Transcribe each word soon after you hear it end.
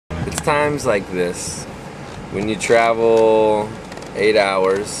times like this, when you travel 8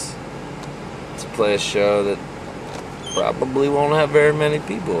 hours to play a show that probably won't have very many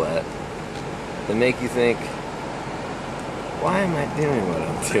people at, that make you think, why am I doing what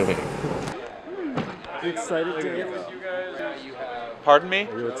I'm doing? Are you excited to get with you guys? Pardon me?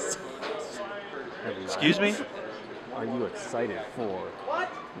 Excuse me? Are you excited for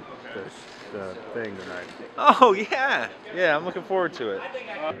the thing tonight? Oh, yeah. Yeah, I'm looking forward to it.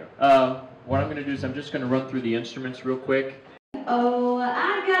 What I'm going to do is I'm just going to run through the instruments real quick. Oh,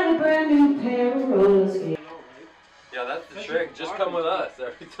 I got a brand new pair of roller skates. Yeah, that's the trick. Just come with us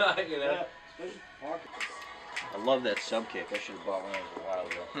every time, you know? I love that sub kick. I should have bought one of those a while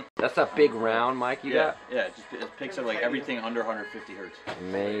ago. That's that big round mic you got? Yeah, it picks up like everything under 150 hertz.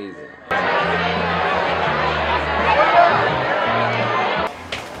 Amazing.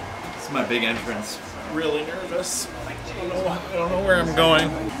 This is my big entrance. Really nervous. I don't know where I'm going.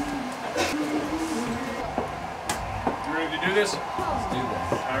 You ready to do this? Let's do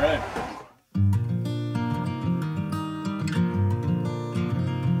this. All right.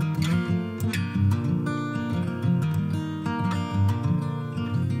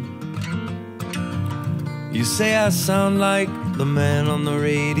 You say I sound like the man on the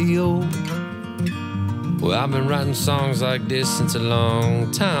radio. Well, I've been writing songs like this since a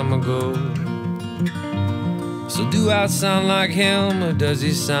long time ago. So do I sound like him or does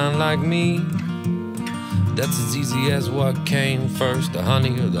he sound like me? That's as easy as what came first, the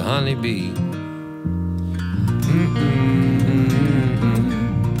honey or the honeybee.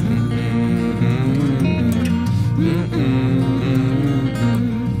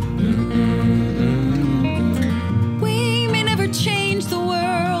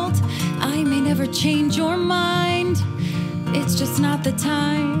 Change your mind, it's just not the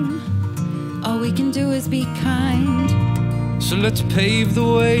time. All we can do is be kind. So let's pave the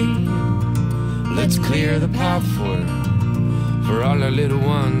way, let's clear the path for all our little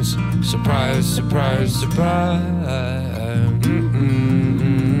ones. Surprise, surprise, surprise.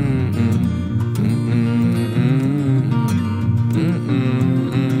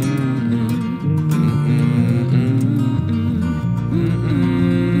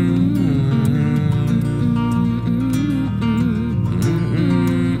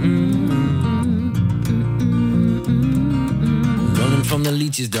 From the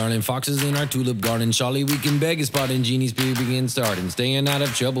leeches, darling, foxes in our tulip garden. Charlie, we can beg a spot and Jeannie's period begins starting. Staying out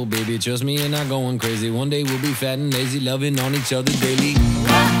of trouble, baby, trust me, and not going crazy. One day we'll be fat and lazy, loving on each other daily.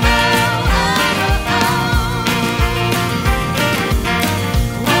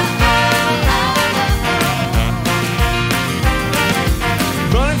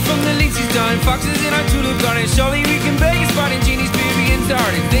 Running from the leeches, darling, foxes in our tulip garden. Charlie, we can beg a spot and Jeannie's period begins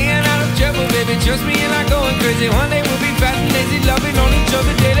starting. Staying out of trouble, baby, trust me, and not going crazy. One day we'll be fat and lazy, loving on each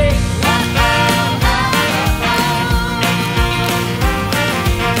other daily.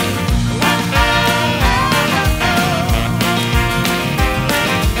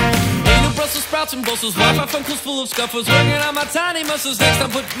 Ain't no Brussels sprouts and Brussels, Wi-Fi phone calls full of scuffles. Working on my tiny muscles, next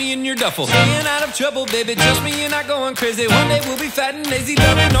time put me in your duffel. Staying out of trouble, baby, trust me, you're not going crazy. One day we'll be fat and lazy,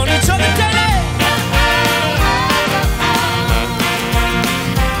 loving on each other daily.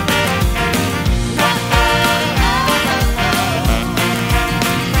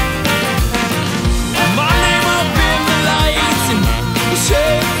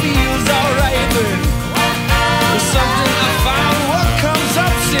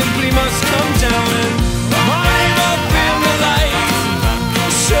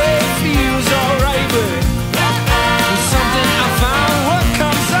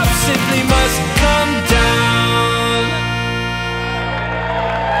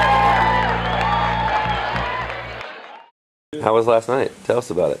 How was last night? Tell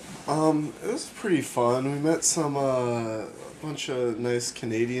us about it. It was pretty fun. We met some bunch of nice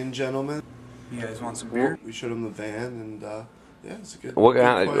Canadian gentlemen. You guys want some beer? We showed them the van, and yeah, it was a good. What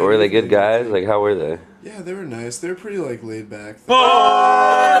kind? Were they good guys? Like, how were they? Yeah, they were nice. They were pretty like laid back.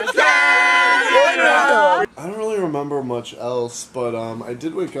 I don't really remember much else, but I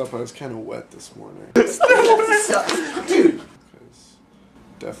did wake up. I was kind of wet this morning. Dude.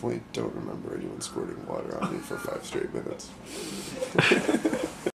 Definitely don't remember anyone squirting water on me for 5 straight minutes.